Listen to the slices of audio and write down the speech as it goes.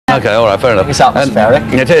Okay, all right, fair enough. It's atmospheric.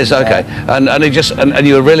 It is, okay. And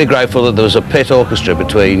you were really grateful that there was a pit orchestra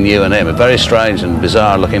between you and him. A very strange and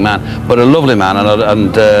bizarre looking man, but a lovely man,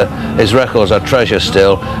 and his records are treasure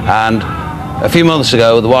still. And a few months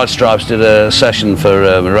ago, the White Stripes did a session for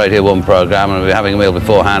a Radio 1 programme, and we were having a meal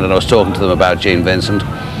beforehand, and I was talking to them about Gene Vincent.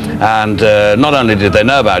 And not only did they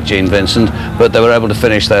know about Gene Vincent, but they were able to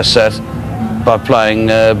finish their set by playing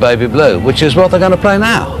Baby Blue, which is what they're going to play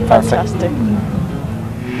now. Fantastic.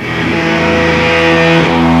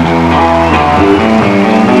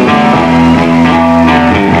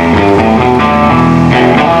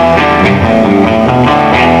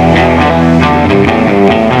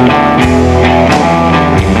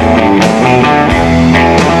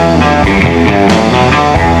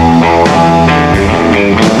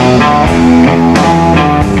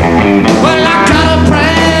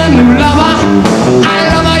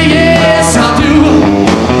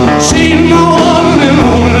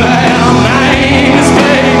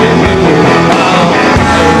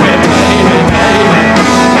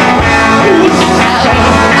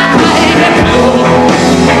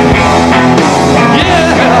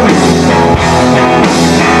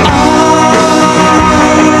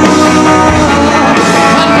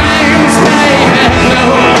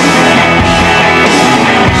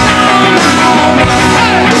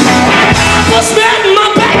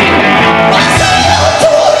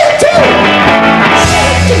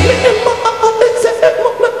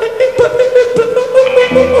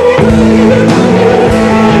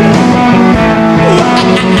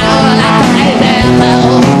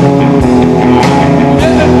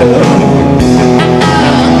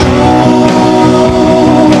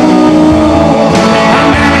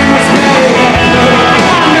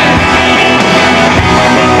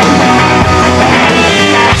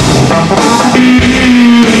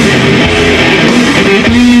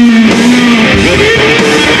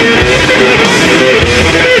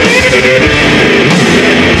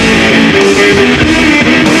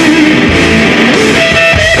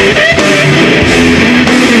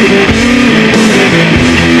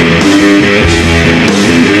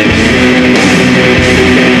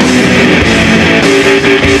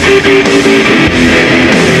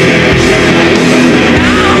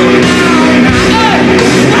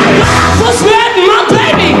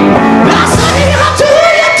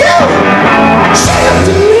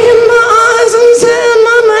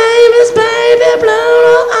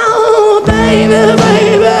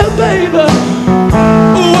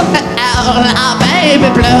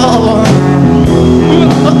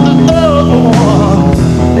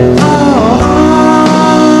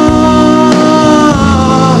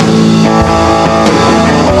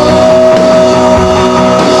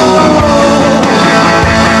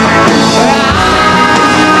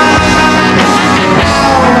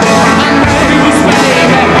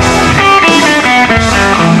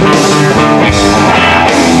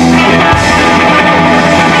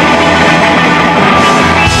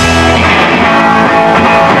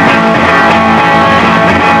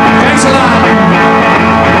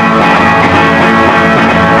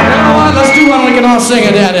 Sing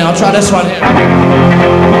it, Daddy. I'll try this one here.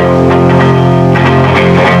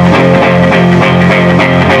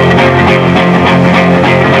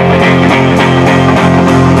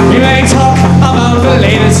 You ain't talk about the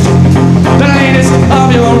latest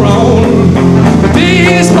of your own.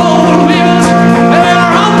 These Boll Weevils, they're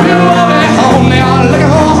up you over at home. They are looking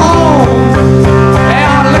for a home. They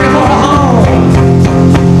are looking for a home.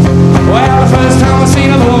 Well, the first time I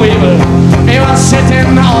seen a Boll Weevil, he was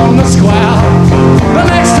sitting on the square. The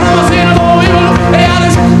next time I seen a Boll Weevil, he had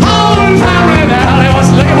his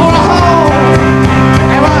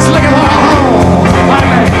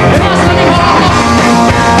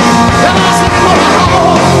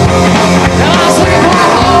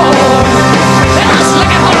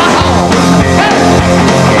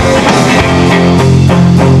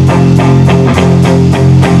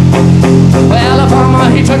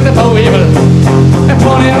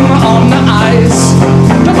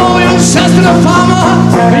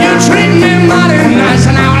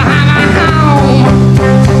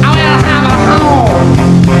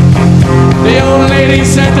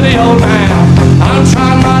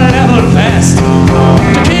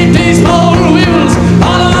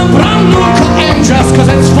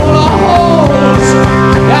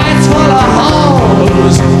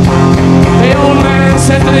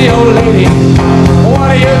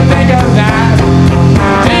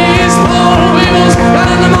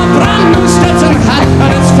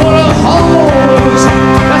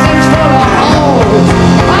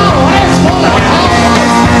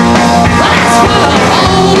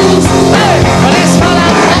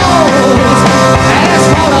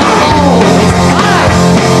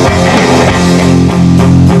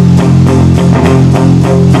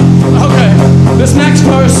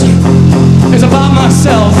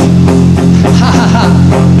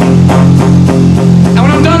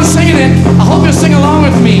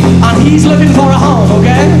and he's looking for a home,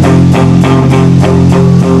 okay?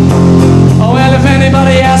 Oh, well, if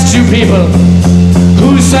anybody asks you people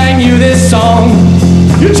who sang you this song,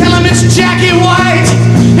 you tell him it's Jackie White.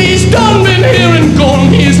 He's done been here and gone.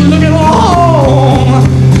 He's looking for a home.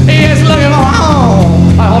 He is looking for a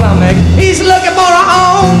home. Oh, hold on, Nick. He's looking for a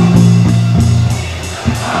home.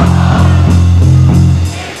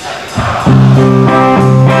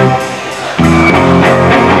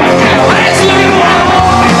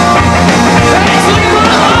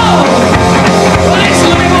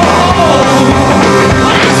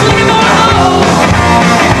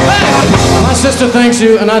 Sister thanks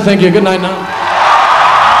you, and I thank you. Good night now.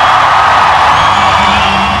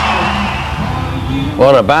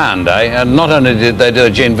 What a band, eh? And not only did they do a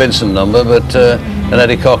Gene Vincent number, but an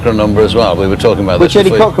Eddie Cochran number as well. We were talking about Which this.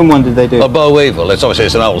 Eddie Cochran one did they do? Oh, Boll Weevil. It's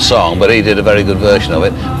obviously an old song, but he did a very good version of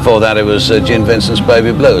it. Before that, it was Gene Vincent's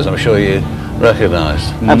Baby Blues. I'm sure you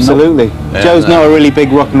recognised. Absolutely. Yeah, Joe's not a really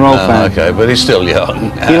big rock and roll fan. Okay, but he's still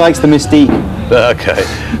young. He likes the Mystique. Okay.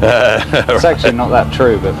 It's actually not that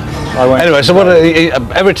true, but I won't. Anyway, so what?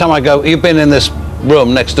 Every time I go, you've been in this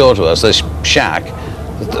room next door to us, this shack,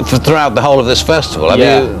 throughout the whole of this festival.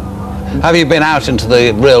 Have you been out into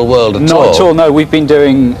the real world at all? Not at all, no. We've been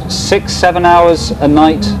doing 6-7 hours a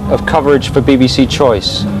night of coverage for BBC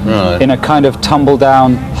Choice in a kind of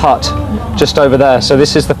tumble-down hut just over there. So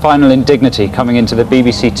this is the final indignity coming into the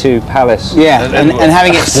BBC Two Palace. Yeah, and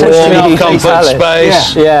having it warm, comfort,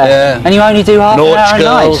 space. Yeah. And you only do half an hour a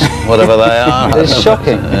girls, night. whatever they are. It's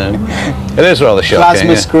shocking. It is rather shocking.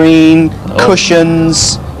 plasma screen,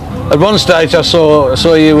 cushions. At one stage I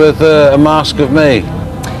saw you with a mask of me.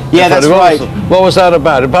 Yeah, that's right. What was that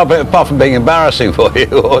about? Apart from being embarrassing for you?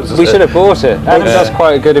 We should have bought it. Adam does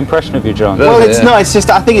quite a good impression of you, John. Well, it's not. It's just.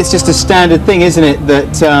 I think it's just a standard thing, isn't it?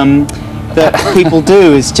 That people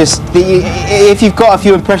do is just if you've got a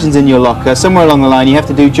few impressions in your locker, somewhere along the line you have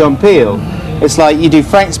to do John Peel. It's like you do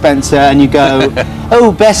Frank Spencer and you go,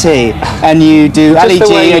 oh Bessie, and you do Ali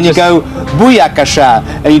G and you go Booyakasha,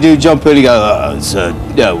 and you do John Peel. You go, oh, it's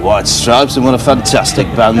White Stripes, and what a fantastic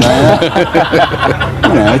band they are.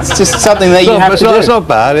 You know, it's just something that you have to do. It's not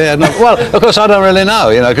bad. Yeah. Well, of course I don't really know,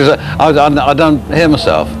 you know, because I don't hear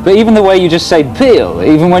myself. But even the way you just say Peel,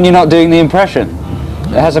 even when you're not doing the impression,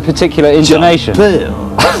 it has a particular intonation. John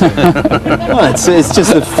Peel. Well, it's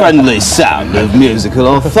just the friendly sound of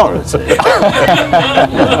musical authority.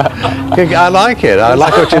 I like it. I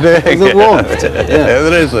like what you're doing. There's a warmth to it, yeah.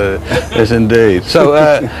 There is. There is indeed. So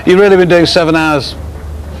you've really been doing 7 hours?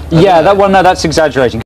 Yeah, that's exaggerating.